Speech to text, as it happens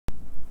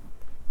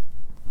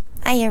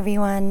Hi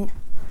everyone.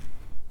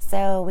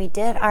 So we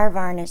did our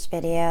varnish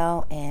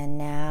video and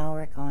now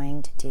we're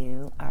going to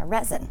do our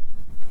resin.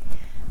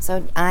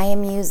 So I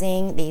am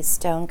using the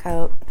Stone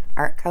Coat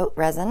Art Coat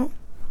resin.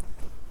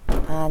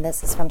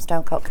 This is from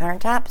Stone Coat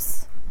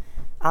Countertops.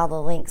 All the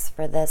links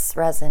for this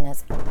resin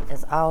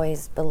is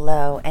always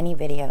below any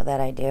video that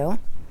I do.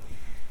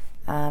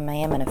 I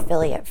am an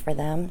affiliate for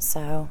them,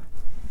 so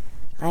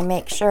I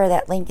make sure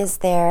that link is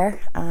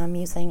there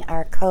using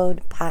our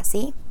code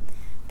POSSE,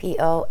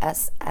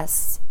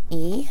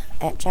 P-O-S-S-E,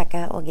 at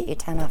checkout. Will get you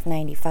 10 off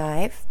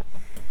 95.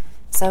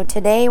 So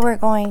today we're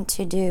going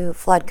to do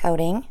flood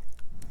coating.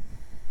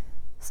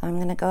 So I'm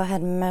going to go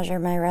ahead and measure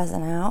my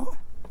resin out.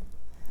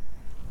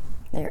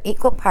 They're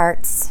equal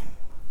parts.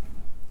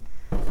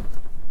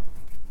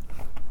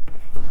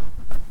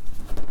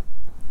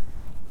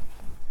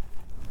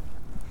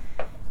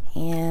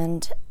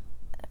 And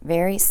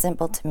very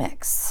simple to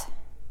mix.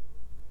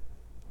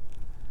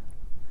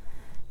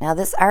 Now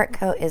this art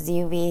coat is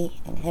UV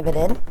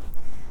inhibited,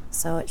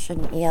 so it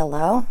shouldn't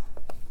yellow.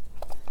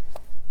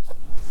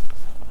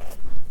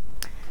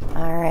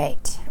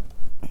 Alright,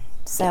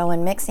 so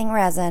when mixing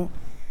resin,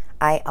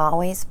 I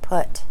always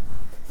put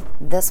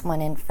this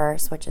one in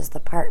first, which is the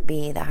part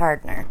B, the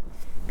hardener,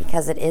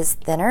 because it is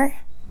thinner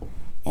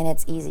and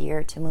it's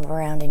easier to move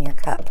around in your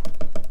cup.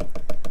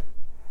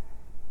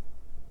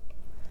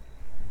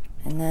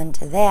 And then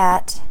to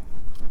that,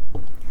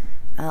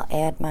 I'll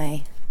add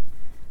my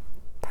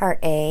part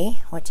A,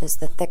 which is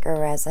the thicker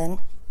resin,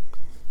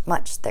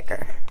 much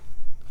thicker.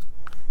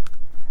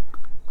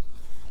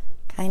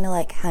 Kind of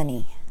like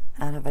honey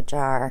out of a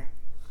jar.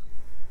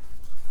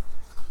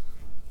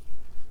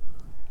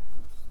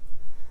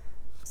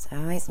 So I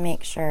always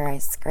make sure I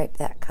scrape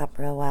that cup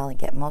real well and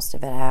get most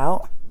of it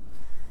out.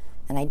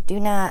 And I do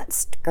not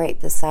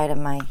scrape the side of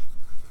my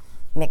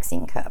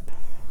mixing cup.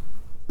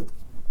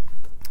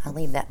 I'll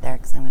leave that there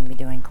because I'm going to be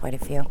doing quite a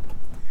few.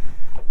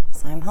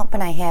 So I'm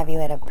hoping I have you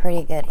at a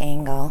pretty good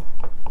angle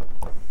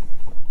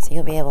so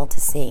you'll be able to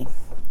see.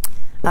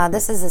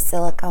 This is a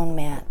silicone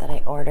mat that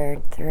I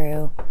ordered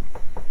through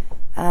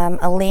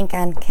a link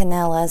on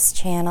Canella's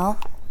channel.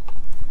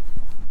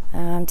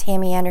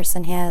 Tammy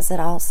Anderson has it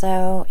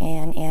also,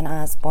 and Ann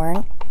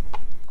Osborne.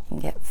 You can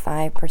get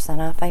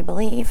 5% off, I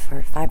believe,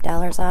 or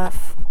 $5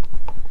 off.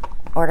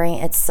 Ordering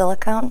it's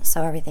silicone,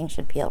 so everything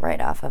should peel right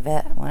off of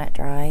it when it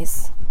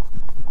dries.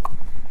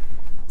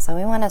 So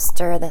we want to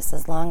stir this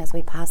as long as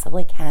we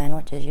possibly can,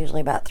 which is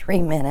usually about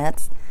 3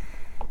 minutes.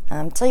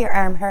 Till your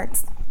arm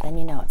hurts, then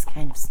you know it's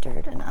kind of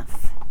stirred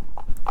enough.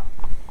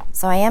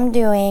 So I am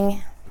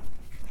doing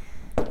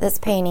this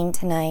painting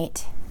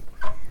tonight.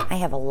 I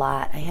have a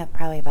lot. I have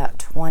probably about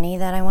 20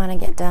 that I want to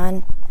get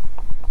done.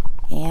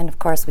 And of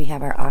course we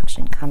have our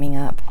auction coming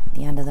up at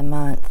the end of the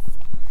month.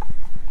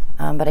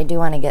 But I do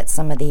want to get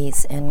some of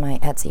these in my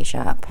Etsy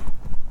shop.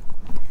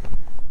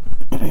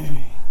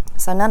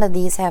 So none of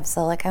these have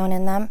silicone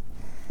in them.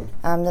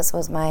 This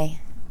was my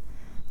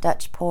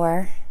Dutch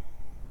pour.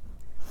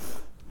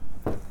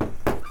 I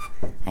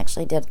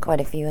actually did quite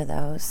a few of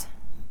those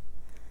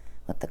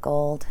with the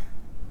gold.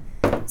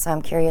 So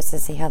I'm curious to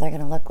see how they're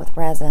going to look with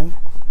resin.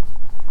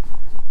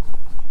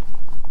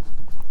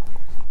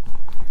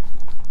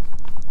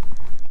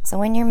 So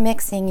when you're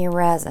mixing your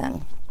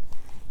resin,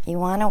 you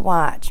want to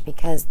watch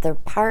because the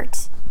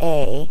part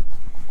A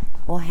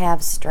will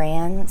have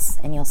strands,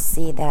 and you'll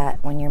see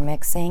that when you're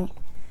mixing.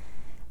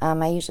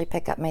 I usually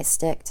pick up my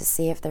stick to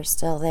see if they're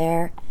still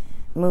there.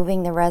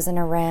 Moving the resin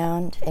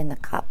around in the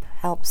cup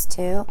helps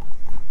too,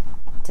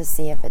 to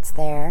see if it's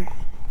there.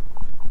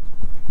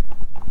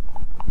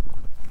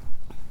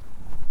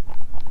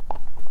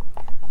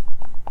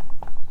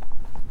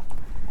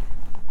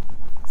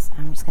 So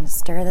I'm just going to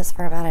stir this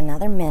for about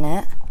another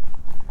minute.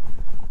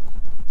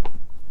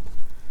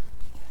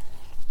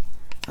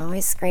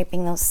 Always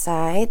scraping those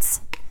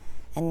sides.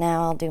 And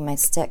now I'll do my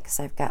stick because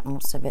I've got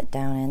most of it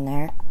down in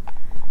there.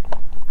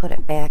 Put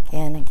it back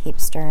in and keep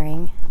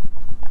stirring.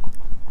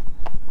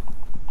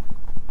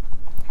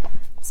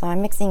 So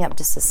I'm mixing up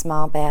just a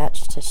small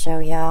batch to show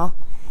y'all.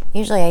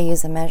 Usually I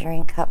use a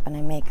measuring cup and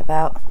I make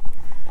about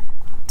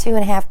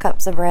 2.5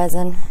 cups of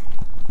resin.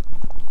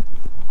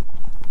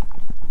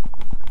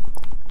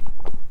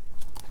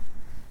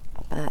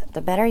 But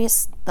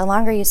the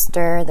longer you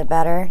stir, the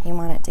better. You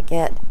want it to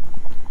get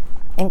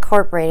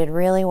incorporated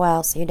really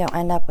well so you don't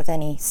end up with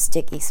any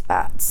sticky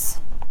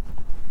spots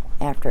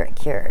after it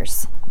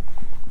cures.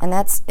 And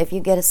that's, if you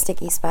get a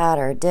sticky spot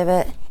or a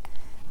divot,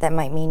 that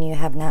might mean you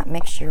have not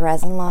mixed your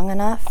resin long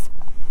enough.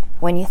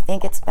 When you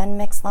think it's been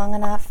mixed long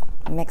enough,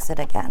 mix it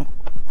again.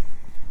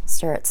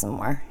 Stir it some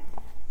more.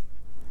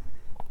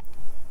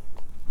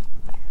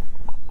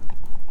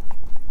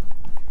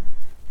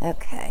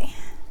 Okay.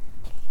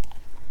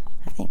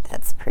 I think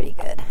that's pretty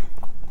good.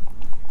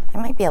 I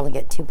might be able to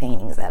get 2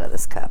 paintings out of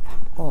this cup.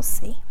 We'll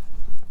see.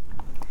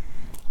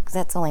 Because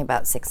that's only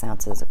about 6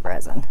 ounces of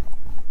resin.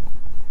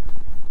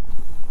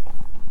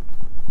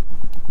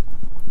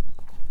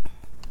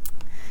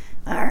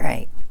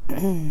 Alright.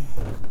 So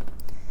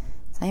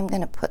I'm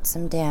going to put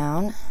some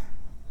down.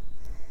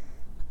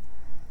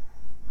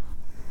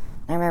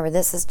 Remember,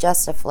 this is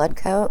just a flood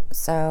coat,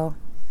 so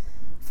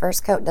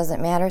first coat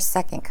doesn't matter,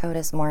 second coat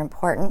is more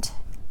important.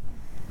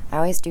 I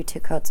always do 2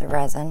 coats of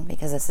resin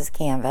because this is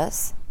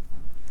canvas.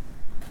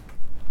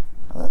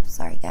 Oops,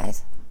 sorry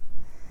guys.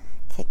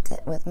 Kicked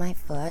it with my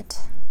foot.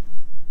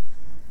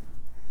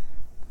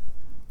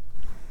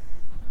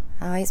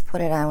 I always put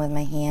it on with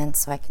my hand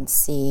so I can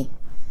see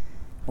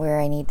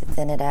where I need to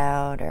thin it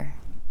out or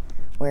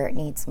where it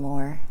needs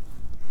more.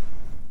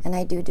 And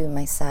I do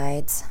my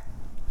sides.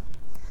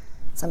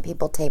 Some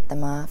people tape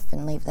them off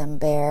and leave them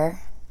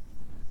bare.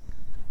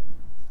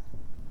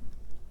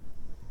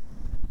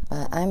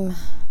 But I'm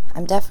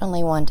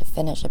definitely one to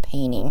finish a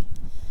painting.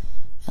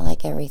 I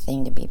like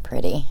everything to be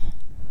pretty.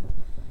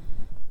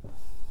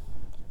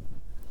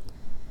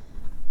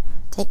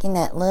 Taking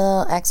that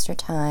little extra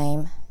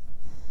time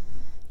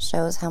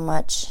shows how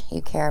much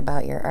you care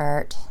about your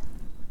art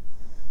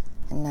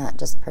and not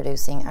just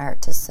producing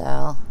art to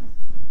sell.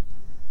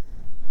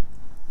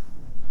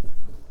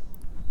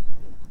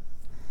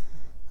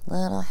 A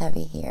little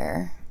heavy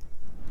here.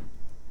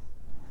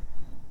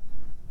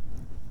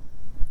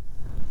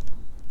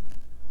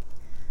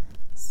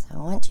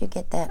 So once you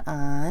get that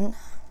on, I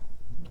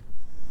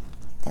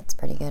think that's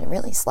pretty good. It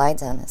really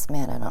slides on this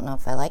mat. I don't know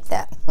if I like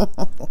that.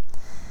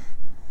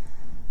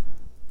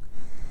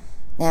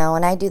 Now,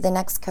 when I do the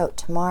next coat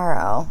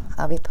tomorrow,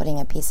 I'll be putting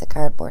a piece of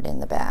cardboard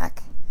in the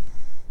back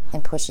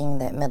and pushing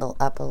the middle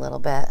up a little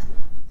bit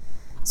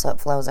so it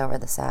flows over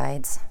the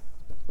sides.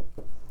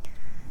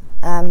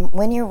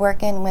 When you're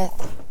working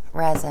with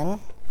resin,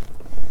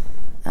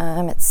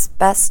 it's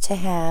best to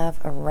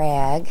have a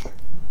rag.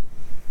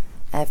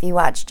 If you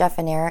watch Jeff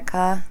and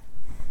Erica,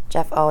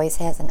 Jeff always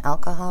has an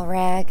alcohol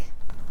rag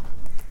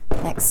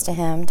next to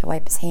him to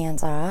wipe his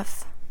hands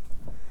off.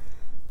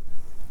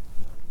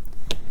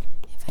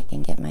 If I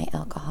can get my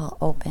alcohol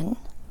open.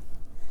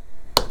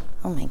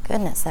 Oh my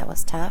goodness, that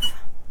was tough.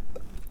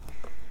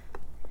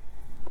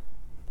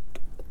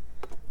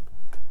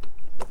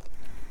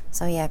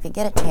 So yeah, if you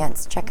get a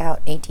chance, check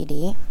out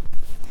ATD,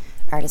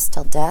 Artist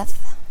Till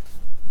Death.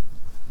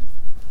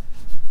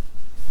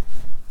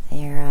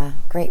 They're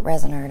great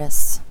resin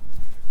artists.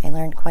 I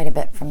learned quite a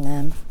bit from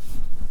them.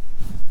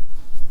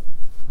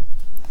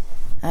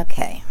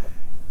 Okay,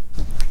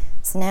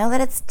 so now that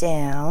it's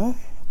down,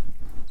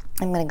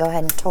 I'm going to go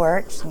ahead and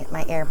torch and get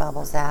my air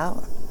bubbles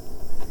out.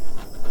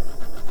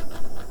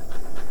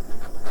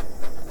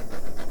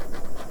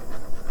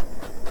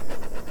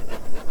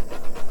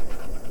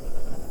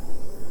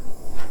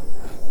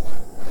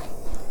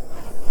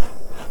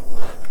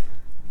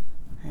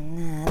 And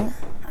then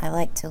I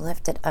like to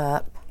lift it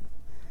up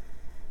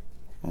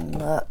and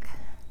look.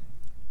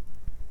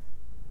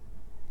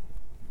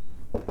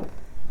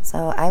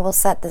 So I will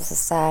set this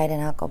aside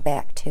and I'll go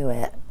back to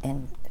it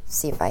and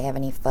see if I have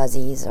any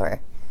fuzzies or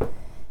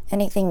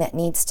anything that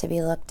needs to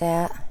be looked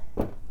at.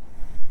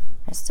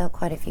 There's still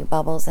quite a few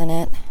bubbles in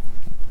it.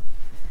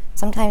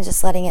 Sometimes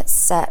just letting it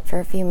set for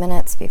a few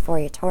minutes before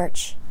you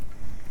torch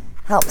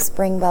helps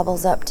bring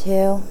bubbles up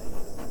too.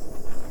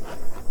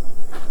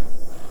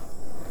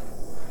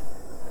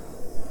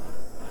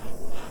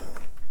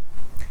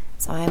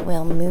 So I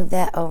will move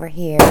that over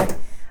here.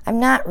 I'm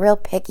not real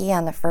picky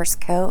on the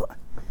first coat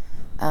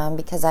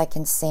because I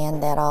can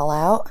sand that all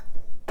out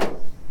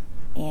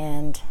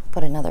and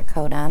put another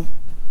coat on.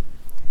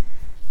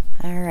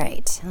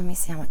 Alright, let me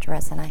see how much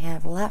resin I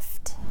have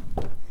left.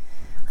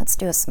 Let's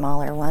do a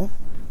smaller one.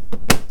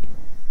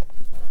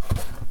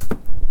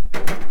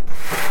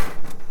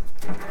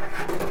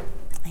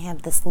 I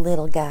have this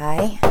little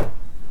guy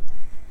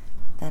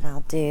that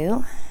I'll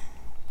do.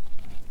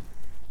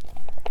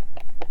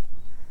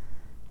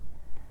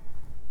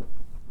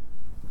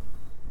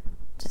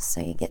 Just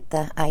so you get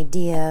the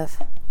idea of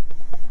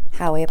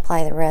how we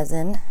apply the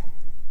resin.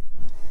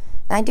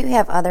 I do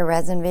have other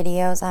resin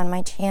videos on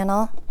my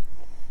channel.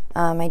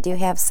 I do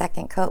have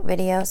second coat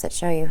videos that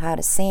show you how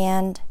to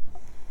sand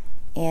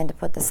and to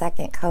put the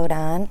second coat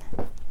on.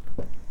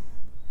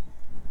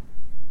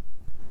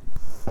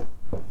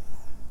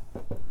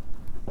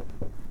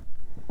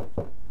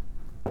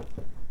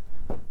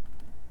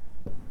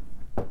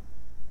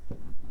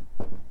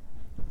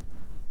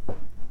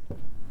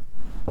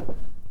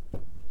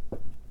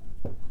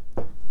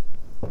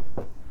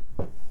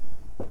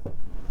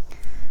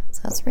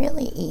 So it's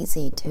really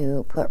easy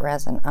to put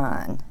resin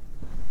on.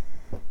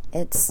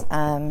 It's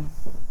the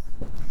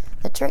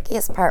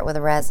trickiest part with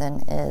resin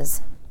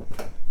is,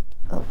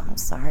 oh, I'm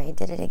sorry, I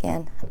did it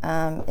again,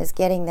 is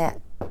getting that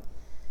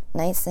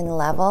nice and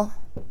level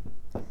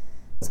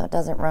so it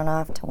doesn't run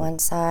off to one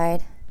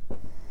side.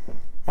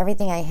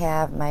 Everything I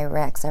have, my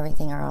wrecks,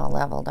 everything are all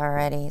leveled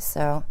already,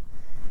 so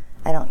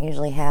I don't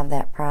usually have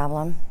that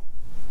problem.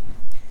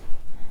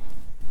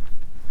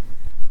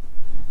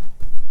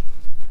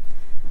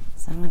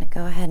 So I'm going to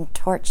go ahead and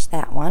torch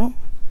that one.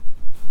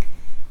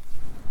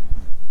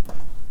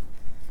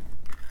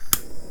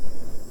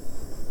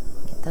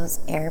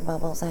 Those air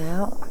bubbles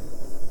out,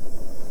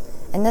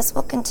 and this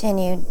will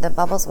continue, the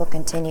bubbles will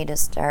continue to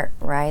start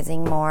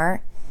rising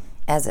more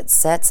as it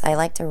sets. I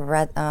like to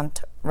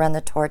run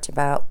the torch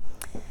about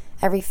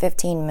every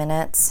 15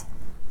 minutes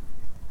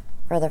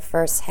for the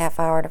first half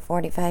hour to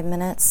 45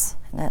 minutes,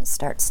 and that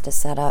starts to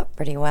set up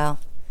pretty well.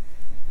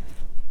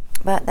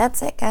 But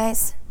that's it,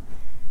 guys.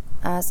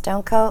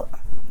 Stone Coat,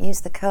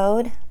 use the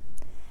code.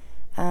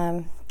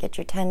 Get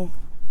your $10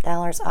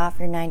 off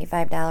your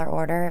 $95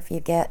 order if you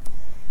get,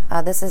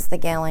 this is the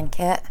gallon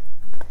kit,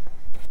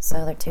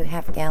 so they're 2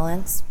 half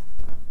gallons.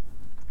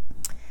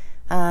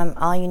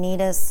 All you need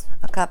is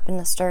a cup and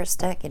a stir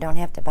stick. You don't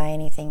have to buy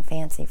anything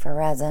fancy for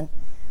resin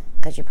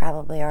because you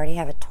probably already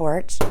have a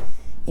torch.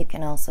 You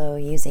can also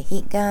use a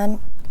heat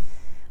gun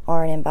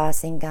or an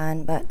embossing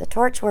gun, but the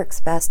torch works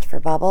best for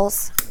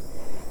bubbles.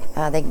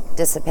 They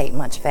dissipate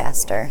much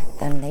faster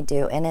than they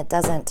do, and it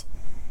doesn't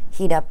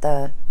heat up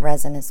the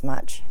resin as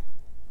much.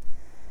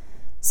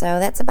 So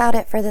that's about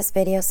it for this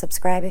video.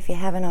 Subscribe if you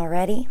haven't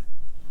already.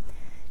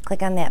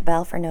 Click on that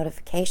bell for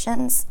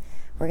notifications.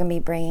 We're going to be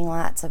bringing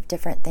lots of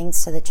different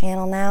things to the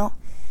channel now.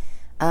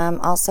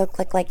 Also,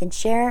 click like and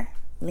share.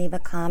 Leave a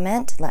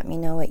comment. Let me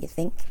know what you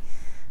think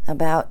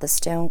about the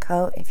Stone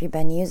Coat, if you've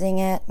been using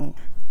it, and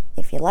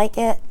if you like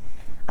it.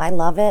 I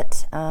love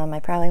it.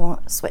 I probably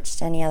won't switch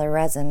to any other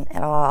resin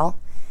at all.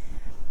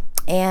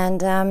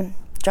 And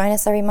join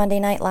us every Monday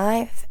night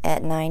live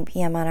at 9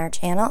 p.m. on our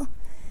channel.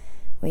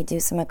 We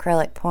do some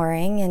acrylic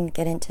pouring and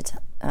get into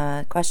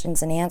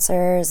questions and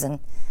answers, and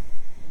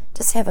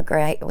just have a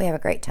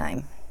great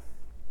time.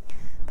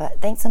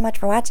 But thanks so much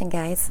for watching,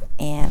 guys,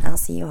 and I'll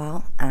see you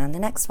all on the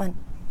next one.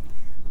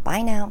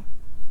 Bye now.